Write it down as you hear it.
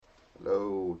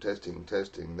Hello, testing,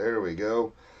 testing. There we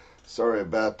go. Sorry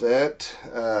about that.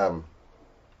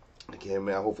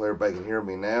 Hopefully everybody can hear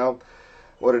me now.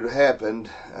 What had happened,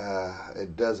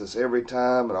 it does this every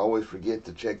time, and I always forget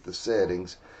to check the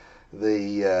settings.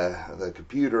 The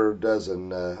computer does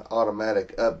an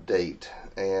automatic update,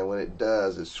 and when it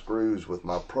does, it screws with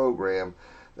my program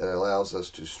that allows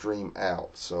us to stream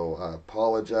out. So I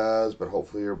apologize, but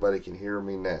hopefully everybody can hear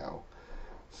me now.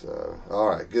 So, all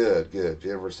right, good, good.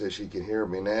 Jennifer says she can hear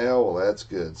me now. Well, that's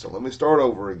good. So let me start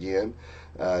over again.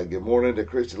 Good morning to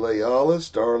Christy Layalis,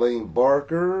 Darlene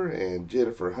Barker, and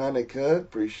Jennifer Honeycutt.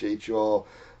 Appreciate you all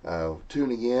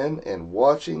tuning in and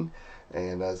watching.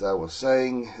 And as I was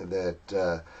saying, I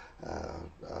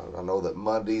know that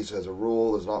Mondays, as a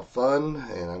rule, is not fun,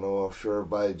 and I know I'm sure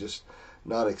everybody just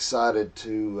not excited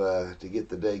to get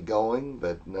the day going.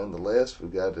 But nonetheless,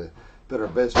 we've got to put our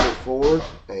best foot forward,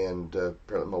 and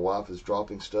apparently my wife is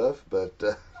dropping stuff, but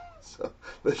so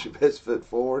put your best foot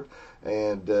forward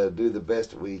and do the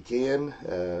best that we can.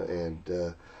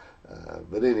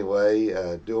 But anyway,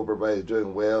 do hope everybody's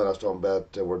doing well. And I was talking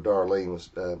about where Darlene was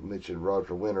mentioned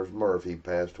Roger Winters Murphy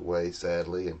passed away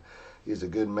sadly, and he's a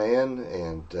good man,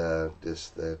 and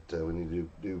just that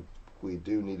we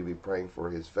do need to be praying for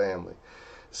his family.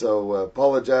 So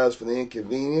apologize for the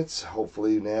inconvenience.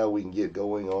 Hopefully now we can get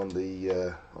going on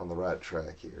the right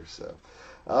track here. So,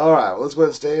 all right, let's go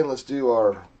ahead and stand. Let's do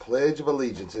our Pledge of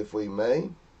Allegiance, if we may.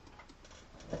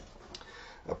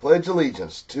 I pledge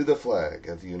allegiance to the flag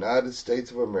of the United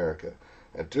States of America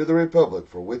and to the republic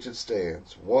for which it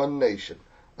stands, one nation,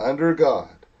 under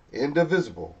God,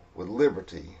 indivisible, with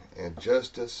liberty and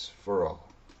justice for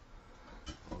all.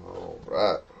 All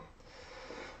right.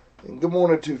 And good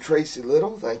morning to Tracy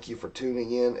Little. Thank you for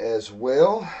tuning in as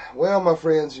well. Well, my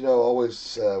friends,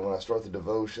 always when I start the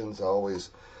devotions, I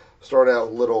always start out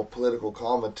with a little political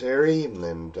commentary, and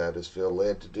then I just feel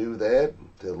led to do that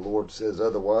until the Lord says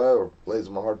otherwise or lays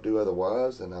in my heart to do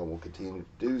otherwise, and I will continue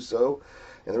to do so.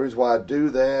 And the reason why I do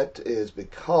that is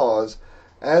because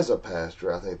as a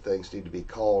pastor, I think things need to be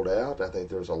called out. I think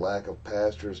there's a lack of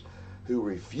pastors who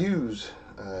refuse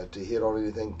to hit on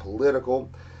anything political.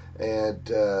 And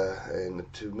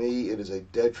to me, it is a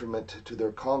detriment to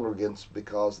their congregants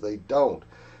because they don't.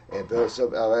 And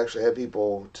I've actually had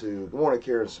people good morning,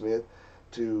 Karen Smith,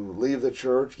 to leave the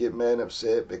church, get mad and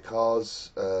upset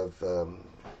because of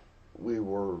we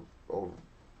were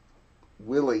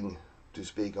willing to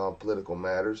speak on political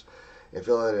matters and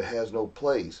feel that it has no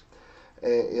place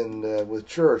with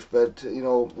church. But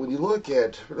particularly when you look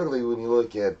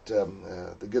at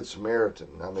the Good Samaritan,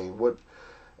 I mean,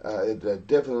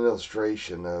 definitely an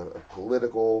illustration of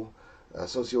political,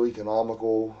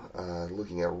 socioeconomical,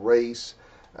 looking at race.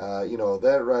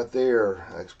 That right there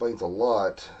explains a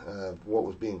lot of what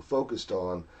was being focused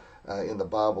on in the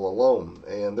Bible alone.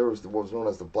 And there was what was known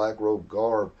as the black robe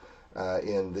garb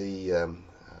during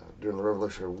the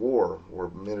Revolutionary War, where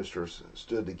ministers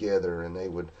stood together and they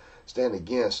would stand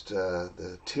against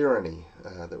the tyranny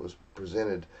that was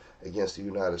presented against the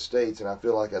United States. And I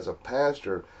feel like as a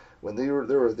pastor, when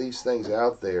there are these things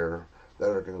out there that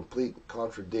are a complete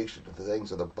contradiction to the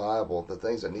things of the Bible, the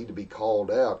things that need to be called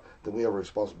out, then we have a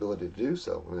responsibility to do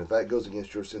so. And if that goes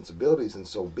against your sensibilities, then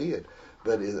so be it.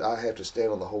 But I have to stand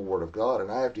on the whole Word of God,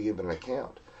 and I have to give an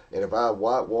account. And if I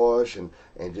whitewash and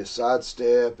just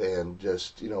sidestep and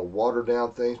just water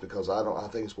down things because I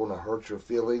think it's going to hurt your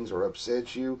feelings or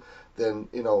upset you, then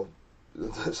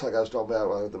it's like I was talking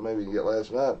about maybe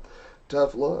last night.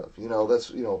 Tough love.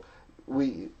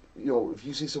 If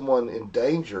you see someone in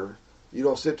danger, you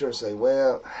don't sit there and say,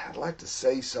 well, I'd like to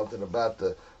say something about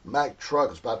the Mack truck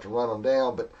that's about to run them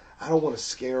down, but I don't want to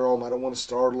scare them. I don't want to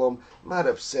startle them. Might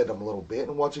upset them a little bit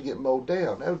and watch them get mowed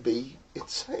down. That would be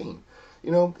insane.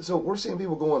 So we're seeing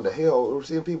people going to hell. We're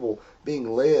seeing people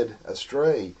being led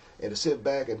astray, and to sit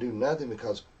back and do nothing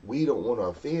because we don't want to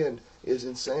offend is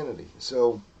insanity.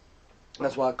 So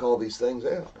that's why I call these things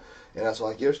out. And that's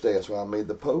like yesterday, that's why I made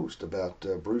the post about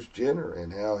Bruce Jenner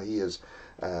and how he is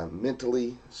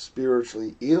mentally,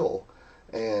 spiritually ill.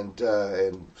 And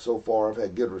so far I've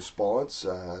had good response.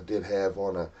 I did have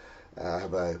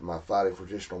my Fighting for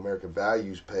Traditional American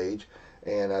Values page,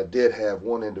 and I did have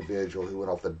one individual who went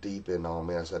off the deep end on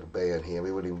me. I said to ban him.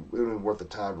 It wouldn't even worth the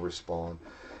time to respond.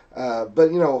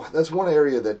 But that's one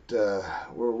area that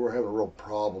we're having a real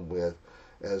problem with,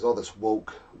 is all this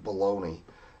woke baloney.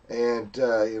 And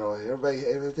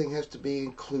everything has to be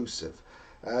inclusive.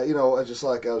 Just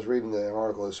like I was reading an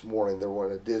article this morning,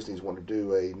 Disney's wanting to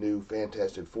do a new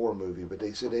Fantastic Four movie, but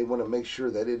they said they want to make sure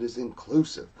that it is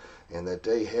inclusive and that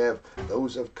they have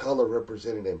those of color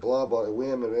represented and blah blah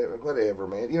women, whatever,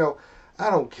 man. I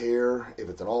don't care if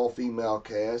it's an all-female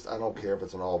cast. I don't care if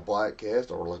it's an all-black cast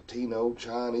or Latino,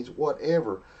 Chinese,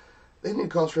 whatever. They need to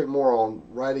concentrate more on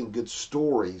writing good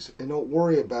stories and don't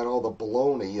worry about all the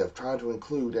baloney of trying to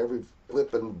include every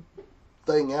flipping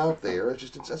thing out there.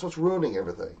 That's what's ruining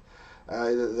everything.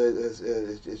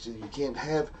 You can't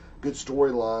have good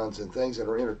storylines and things that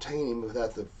are entertaining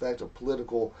without the fact of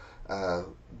political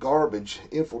garbage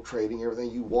infiltrating everything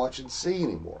you watch and see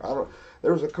anymore.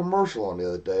 There was a commercial on the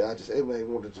other day. Everybody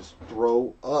wanted to just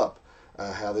throw up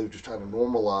how they were just trying to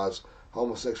normalize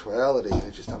homosexuality.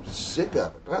 I'm just sick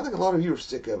of it. But I think a lot of you are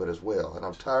sick of it as well, and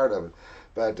I'm tired of it.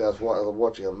 But I was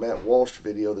watching a Matt Walsh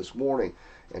video this morning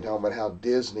and talking about how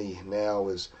Disney now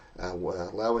is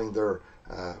allowing their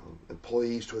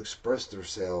employees to express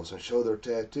themselves and show their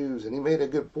tattoos. And he made a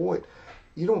good point.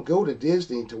 You don't go to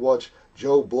Disney to watch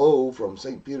Joe Blow from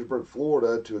St. Petersburg,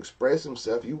 Florida, to express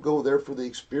himself. You go there for the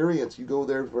experience. You go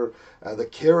there for the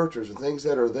characters and things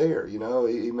that are there. He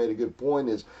made a good point.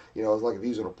 It's like if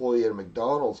he's an employee at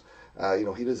McDonald's,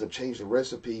 he doesn't change the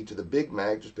recipe to the Big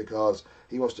Mac just because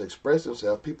he wants to express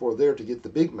himself. People are there to get the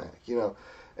Big Mac.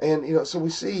 And so we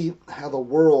see how the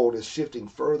world is shifting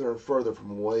further and further from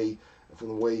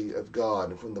the way of God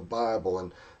and from the Bible,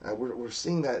 and we're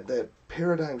seeing that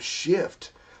paradigm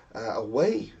shift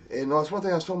away. And that's one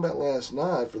thing I was talking about last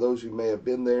night. For those who may have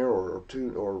been there or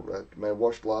may have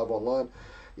watched live online,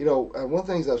 one of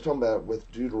the things I was talking about with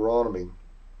Deuteronomy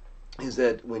is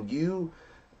that when you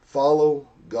follow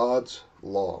God's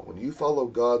law, when you follow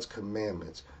God's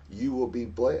commandments, you will be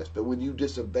blessed. But when you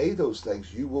disobey those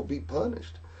things, you will be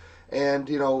punished. And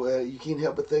you can't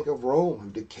help but think of Rome, who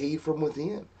decayed from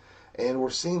within. And we're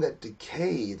seeing that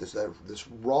decay, this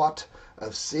rot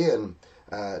of sin,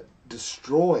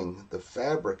 destroying the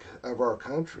fabric of our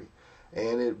country.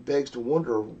 And it begs to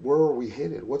wonder, where are we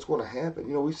headed? What's going to happen?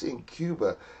 We see in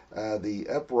Cuba the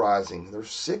uprising. They're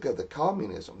sick of the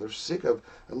communism. They're sick of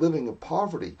living in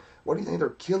poverty. What do you think? They're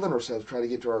killing ourselves trying to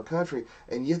get to our country.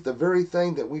 And yet the very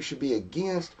thing that we should be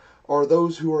against are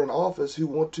those who are in office who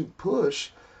want to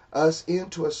push us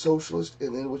into a socialist,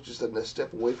 and then was just a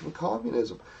step away from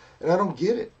communism. And I don't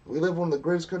get it. We live in one of the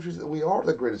greatest countries. We are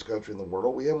the greatest country in the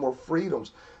world. We have more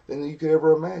freedoms than you could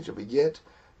ever imagine. But yet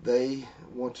they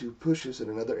want to push us in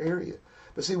another area.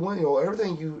 But see,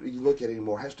 everything you look at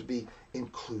anymore has to be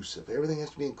inclusive. Everything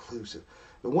has to be inclusive.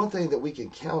 The one thing that we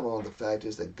can count on, the fact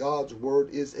is that God's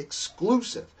word is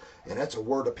exclusive. And that's a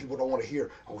word that people don't want to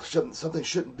hear. Something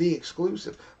shouldn't be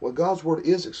exclusive. Well, God's word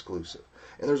is exclusive.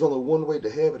 And there's only one way to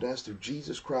heaven, and that's through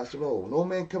Jesus Christ alone. No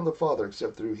man come to the Father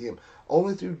except through him.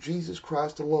 Only through Jesus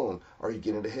Christ alone are you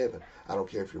getting to heaven. I don't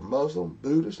care if you're Muslim,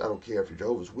 Buddhist. I don't care if you're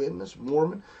Jehovah's Witness,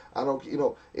 Mormon.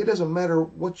 It doesn't matter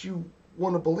what you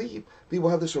want to believe. People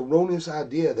have this erroneous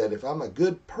idea that if I'm a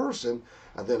good person,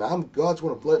 then God's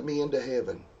going to let me into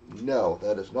heaven. No,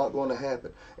 that is not going to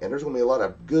happen. And there's going to be a lot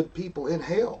of good people in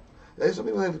hell. Some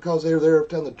people think because they're there every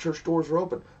time the church doors are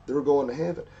open, they're going to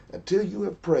heaven. Until you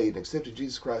have prayed and accepted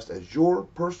Jesus Christ as your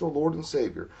personal Lord and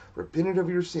Savior, repented of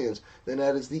your sins, then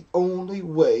that is the only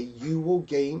way you will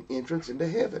gain entrance into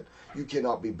heaven. You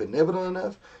cannot be benevolent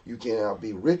enough. You cannot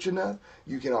be rich enough.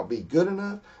 You cannot be good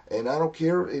enough. And I don't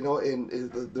care, and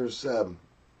there's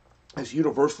this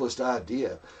universalist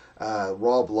idea.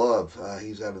 Rob Love,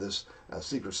 he's out of this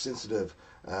seeker sensitive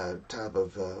type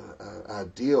of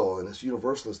ideal, and it's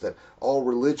universalist that all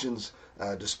religions,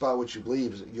 despite what you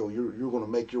believe, you're going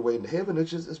to make your way into heaven.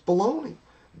 It's baloney.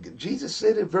 Jesus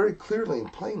said it very clearly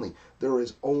and plainly. There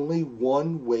is only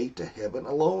one way to heaven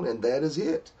alone, and that is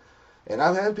it. And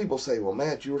I've had people say, "Well,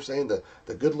 Matt, you were saying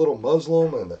the good little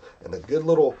Muslim and the good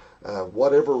little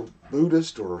whatever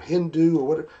Buddhist or Hindu or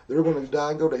whatever, they're going to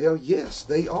die and go to hell." Yes,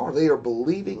 they are. They are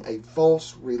believing a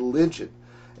false religion.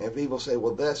 And people say,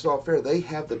 "Well, that's not fair." They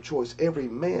have the choice. Every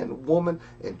man, woman,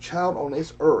 and child on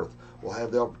this earth will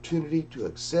have the opportunity to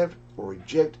accept or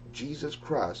reject Jesus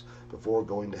Christ before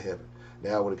going to heaven.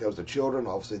 Now, when it comes to children,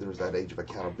 obviously there's that age of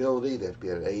accountability. They have to be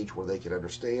at an age where they can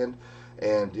understand.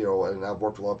 And, and I've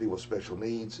worked with a lot of people with special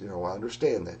needs. I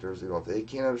understand that. If they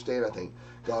can't understand, I think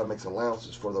God makes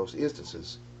allowances for those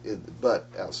instances. But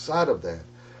outside of that,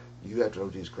 you have to know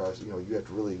Jesus Christ. You have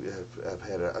to really have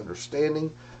had an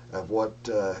understanding of what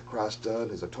Christ done,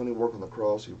 his atoning work on the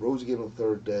cross. He rose again on the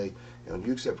third day. And when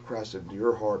you accept Christ into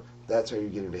your heart, that's how you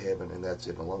get into heaven, and that's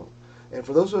it alone. And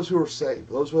for those of us who are saved,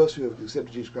 those of us who have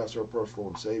accepted Jesus Christ as our personal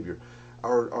and Savior,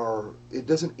 it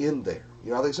doesn't end there.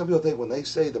 I think some people think when they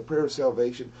say the prayer of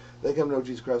salvation, they come to know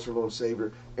Jesus Christ as their Lord and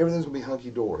Savior, everything's going to be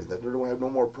hunky-dory, that they're going to have no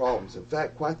more problems. In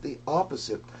fact, quite the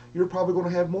opposite. You're probably going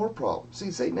to have more problems.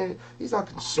 See, Satan, he's not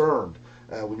concerned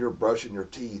when you're brushing your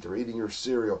teeth or eating your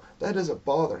cereal. That doesn't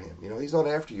bother him. He's not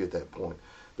after you at that point.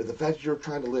 But the fact that you're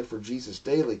trying to live for Jesus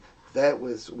daily, that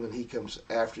was when he comes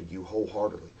after you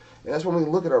wholeheartedly. And that's when we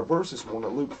look at our verse this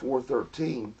morning, Luke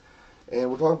 4:13. And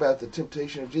we're talking about the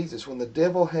temptation of Jesus. When the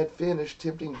devil had finished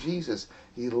tempting Jesus,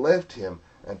 he left him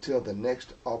until the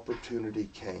next opportunity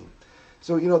came.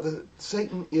 So,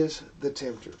 Satan is the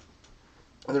tempter.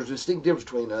 And there's a distinct difference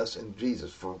between us and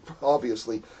Jesus for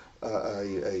obviously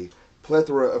a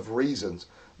plethora of reasons.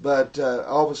 But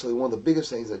obviously one of the biggest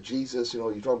things that Jesus,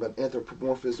 you talk about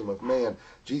anthropomorphism of man,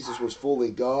 Jesus was fully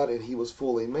God and he was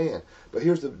fully man. But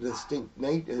here's the distinct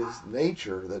his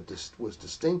nature that was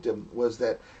distinctive was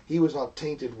that he was not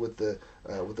tainted with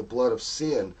the blood of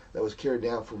sin that was carried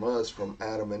down from us from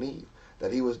Adam and Eve.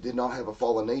 That he did not have a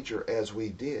fallen nature as we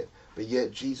did. But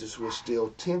yet Jesus was still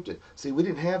tempted. See, we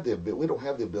don't have the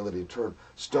ability to turn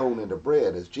stone into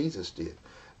bread as Jesus did.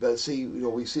 But see,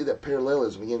 we see that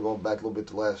parallelism, again, going back a little bit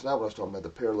to last night when I was talking about the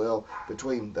parallel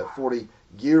between the 40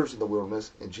 years in the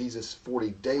wilderness and Jesus' 40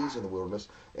 days in the wilderness.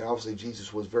 And obviously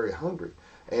Jesus was very hungry.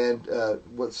 And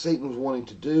what Satan was wanting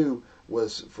to do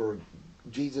was for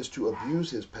Jesus to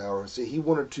abuse his power. See, he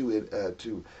wanted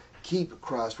to keep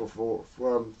Christ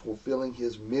from fulfilling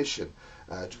his mission,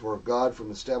 for God from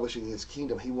establishing his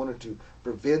kingdom. He wanted to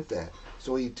prevent that.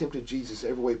 So he tempted Jesus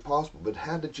every way possible. But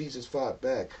how did Jesus fight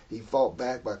back? He fought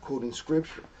back by quoting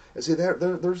Scripture. And see,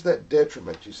 there's that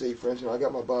detriment. You see, friends, I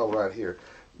got my Bible right here.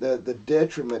 The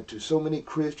detriment to so many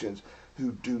Christians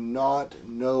who do not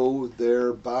know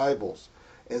their Bibles.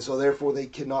 And so therefore they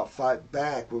cannot fight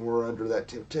back when we're under that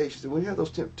temptation. And when we have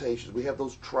those temptations, we have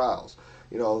those trials.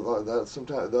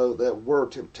 Sometimes that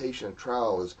word temptation and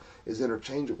trial is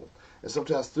interchangeable. And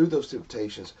sometimes through those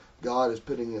temptations, God is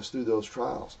putting us through those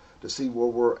trials to see where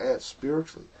we're at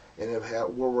spiritually, and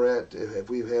where we're at, if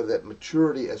we have that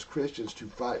maturity as Christians to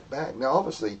fight back. Now,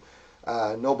 obviously,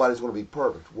 nobody's going to be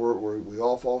perfect. We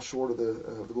all fall short of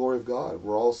the glory of God.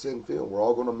 We're all sin-filled. We're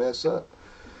all going to mess up.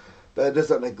 But it does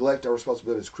not neglect our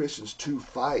responsibility as Christians to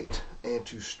fight and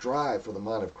to strive for the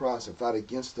mind of Christ and fight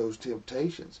against those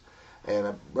temptations.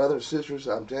 And brothers and sisters,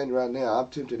 I'm telling you right now, I'm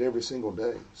tempted every single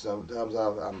day. Sometimes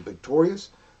I'm victorious,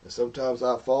 and sometimes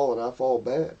I fall, and I fall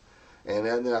bad. And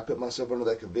then I put myself under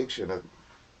that conviction of,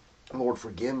 Lord,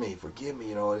 forgive me.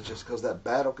 It's just because that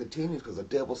battle continues, because the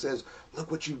devil says, look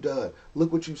what you've done.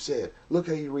 Look what you said. Look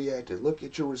how you reacted. Look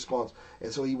at your response.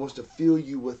 And so he wants to fill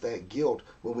you with that guilt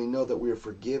when we know that we are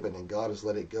forgiven and God has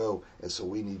let it go. And so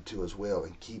we need to as well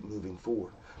and keep moving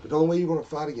forward. But the only way you're going to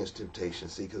fight against temptation,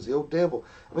 see, because the old devil,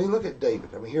 look at David.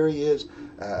 Here he is,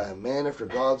 a man after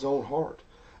God's own heart.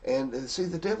 And see,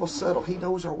 the devil's subtle. He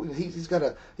knows our weakness. He's got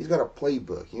a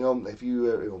playbook. If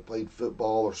you played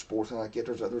football or sports like that,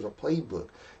 there's a playbook,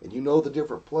 and you know the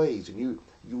different plays, and you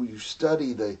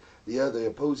study the other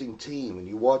opposing team, and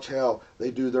you watch how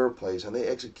they do their plays, and they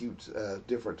execute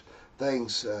different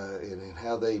things, and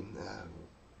how they in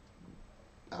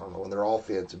their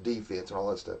offense and defense and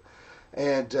all that stuff.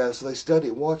 And so they study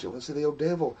and watch it. Let's say the old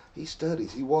devil, he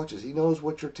studies, he watches, he knows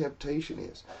what your temptation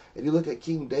is. And you look at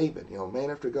King David, man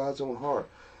after God's own heart.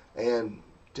 And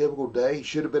typical day, he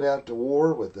should have been out to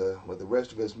war with the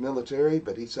rest of his military,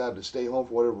 but he decided to stay home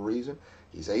for whatever reason.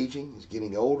 He's aging, he's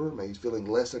getting older, maybe he's feeling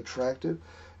less attractive,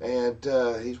 and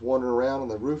he's wandering around on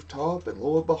the rooftop, and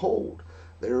lo and behold,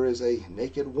 there is a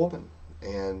naked woman.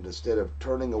 And instead of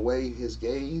turning away his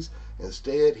gaze,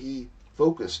 instead he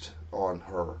focused on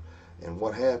her. And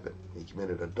what happened? He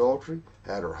committed adultery,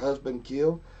 had her husband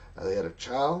killed. They had a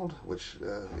child, which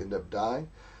ended up dying.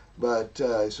 But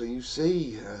so you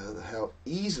see how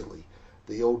easily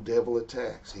the old devil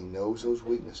attacks. He knows those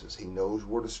weaknesses. He knows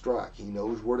where to strike. He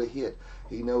knows where to hit.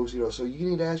 He knows, so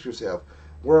you need to ask yourself,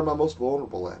 where am I most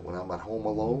vulnerable at? When I'm at home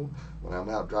alone, when I'm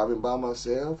out driving by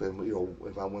myself, and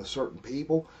if I'm with certain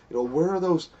people, where are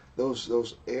those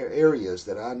areas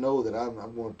that I know that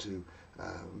I'm going to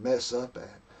mess up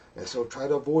at? And so try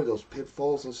to avoid those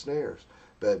pitfalls and snares.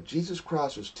 But Jesus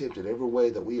Christ was tempted every way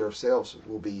that we ourselves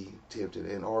will be tempted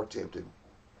and are tempted.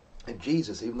 And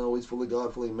Jesus, even though he's fully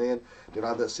God, fully man, did not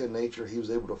have that sin nature, he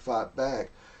was able to fight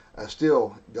back.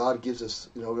 Still, God gives us,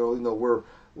 even though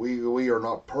we are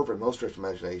not perfect, no stretch of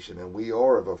imagination, and we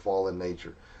are of a fallen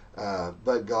nature.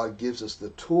 But God gives us the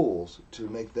tools to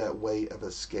make that way of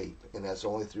escape. And that's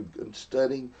only through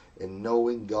studying and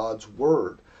knowing God's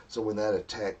Word. So when that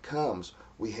attack comes,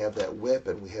 we have that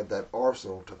weapon, we have that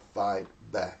arsenal to fight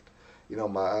back.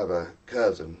 I have a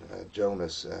cousin,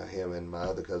 Jonas, him and my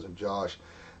other cousin, Josh,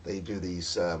 they do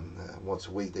these, once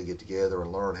a week they get together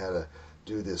and learn how to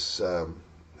do this, kind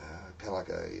of like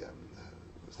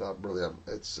it's not really,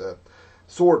 it's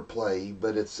sword play,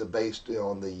 but it's based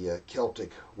on the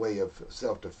Celtic way of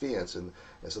self-defense, and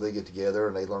so they get together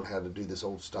and they learn how to do this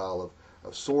old style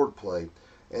of sword play.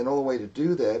 And the only way to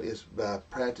do that is by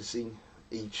practicing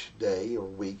each day or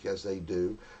week as they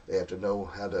do. They have to know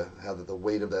how the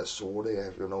weight of that sword. They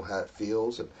have to know how it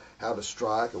feels and how to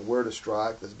strike and where to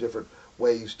strike. There's different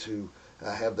ways to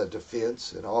have the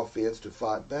defense and offense to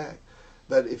fight back.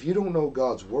 But if you don't know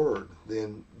God's Word,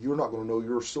 then you're not going to know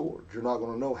your sword. You're not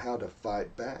going to know how to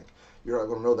fight back. You're not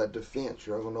going to know that defense.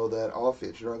 You're not going to know that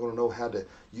offense. You're not going to know how to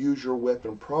use your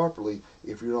weapon properly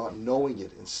if you're not knowing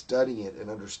it and studying it and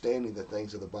understanding the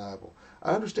things of the Bible.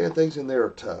 I understand things in there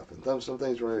are tough, and some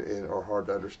things are hard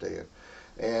to understand.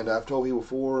 And I've told people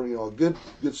before, a good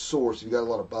source, if you've got a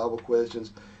lot of Bible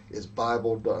questions, is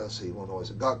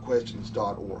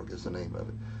GotQuestions.org is the name of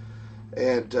it.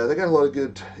 And they got a lot of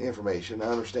good information. I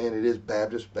understand it is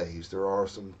Baptist-based. There are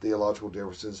some theological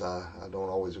differences I don't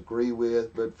always agree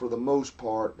with, but for the most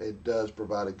part, it does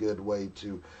provide a good way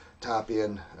to type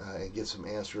in and get some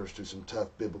answers to some tough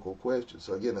biblical questions.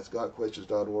 So again, that's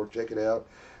GotQuestions.org. Check it out,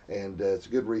 and it's a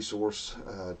good resource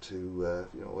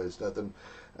it's nothing.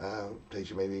 Takes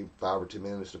you maybe 5 or 10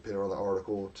 minutes, depending on the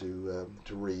article, to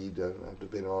read,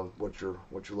 depending on what you're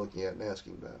looking at and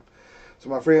asking about. So,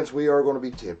 my friends, we are going to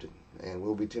be tempted, and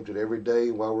we'll be tempted every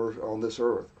day while we're on this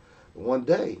earth. One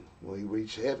day, when we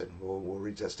reach heaven, we'll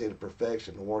reach that state of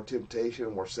perfection. No more temptation,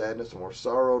 no more sadness, no more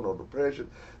sorrow, no depression,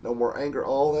 no more anger.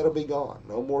 All that'll be gone.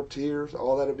 No more tears.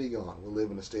 All that'll be gone. We'll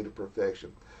live in a state of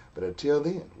perfection. But until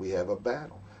then, we have a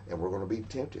battle, and we're going to be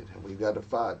tempted, and we've got to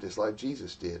fight just like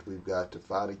Jesus did. We've got to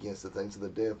fight against the things of the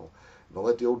devil. Don't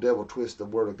let the old devil twist the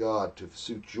Word of God to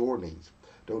suit your needs.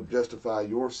 Don't justify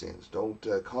your sins. Don't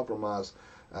compromise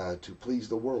to please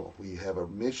the world. We have a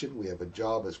mission. We have a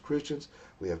job as Christians.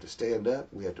 We have to stand up.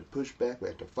 We have to push back. We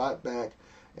have to fight back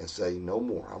and say, no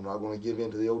more. I'm not going to give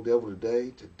in to the old devil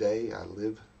today. Today I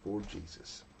live for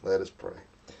Jesus. Let us pray.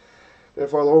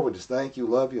 Therefore, Lord, we just thank you,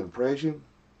 love you, and praise you.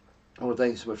 I want to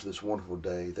thank you so much for this wonderful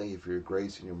day. Thank you for your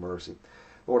grace and your mercy.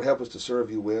 Lord, help us to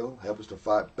serve you well. Help us to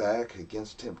fight back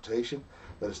against temptation.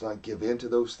 Let us not give in to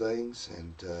those things.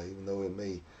 And even though it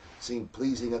may seem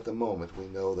pleasing at the moment, we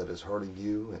know that it's hurting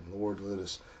you. And Lord, let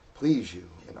us please you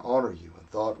and honor you in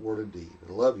thought, word, and deed.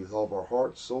 And love you with all of our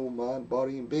heart, soul, mind,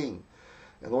 body, and being.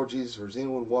 And Lord Jesus, if there's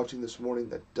anyone watching this morning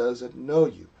that doesn't know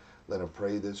you, let them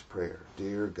pray this prayer.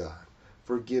 Dear God,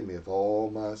 forgive me of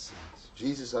all my sins.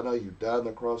 Jesus, I know you died on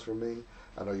the cross for me.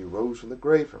 I know you rose from the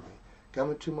grave for me. Come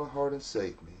into my heart and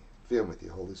save me. Fill me with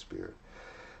your Holy Spirit.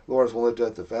 Lord, as we lift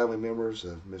up the family members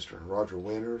of Mr. Roger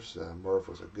Winters. Murph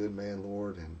was a good man,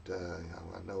 Lord, and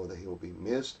I know that he will be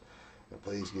missed. And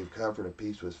please give comfort and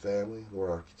peace to his family.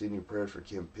 Lord, I continue prayers for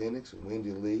Kim Penix and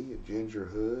Wendy Lee and Ginger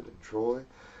Hood and Troy.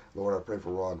 Lord, I pray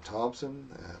for Ron Thompson.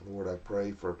 Lord, I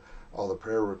pray for all the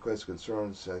prayer requests and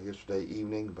concerns yesterday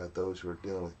evening about those who are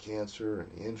dealing with cancer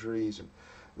and injuries. And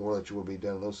Lord, that you will be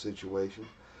done in those situations.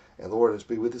 And Lord, let's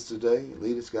be with us today.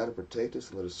 Lead us, God, and protect us,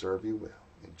 and let us serve you well.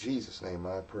 In Jesus' name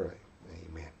I pray.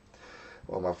 Amen.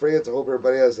 Well, my friends, I hope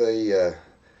everybody has a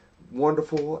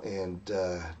wonderful and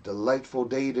delightful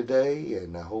day today.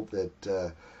 And I hope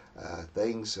that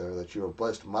things that you are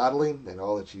blessed mightily in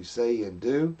all that you say and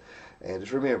do. And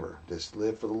just remember, just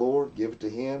live for the Lord, give it to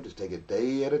Him, just take it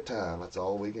day at a time. That's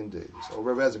all we can do. So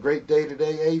everybody has a great day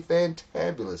today, a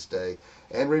fantabulous day.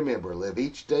 And remember, live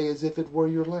each day as if it were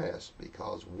your last,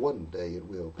 because one day it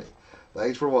will be.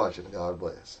 Thanks for watching. God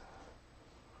bless.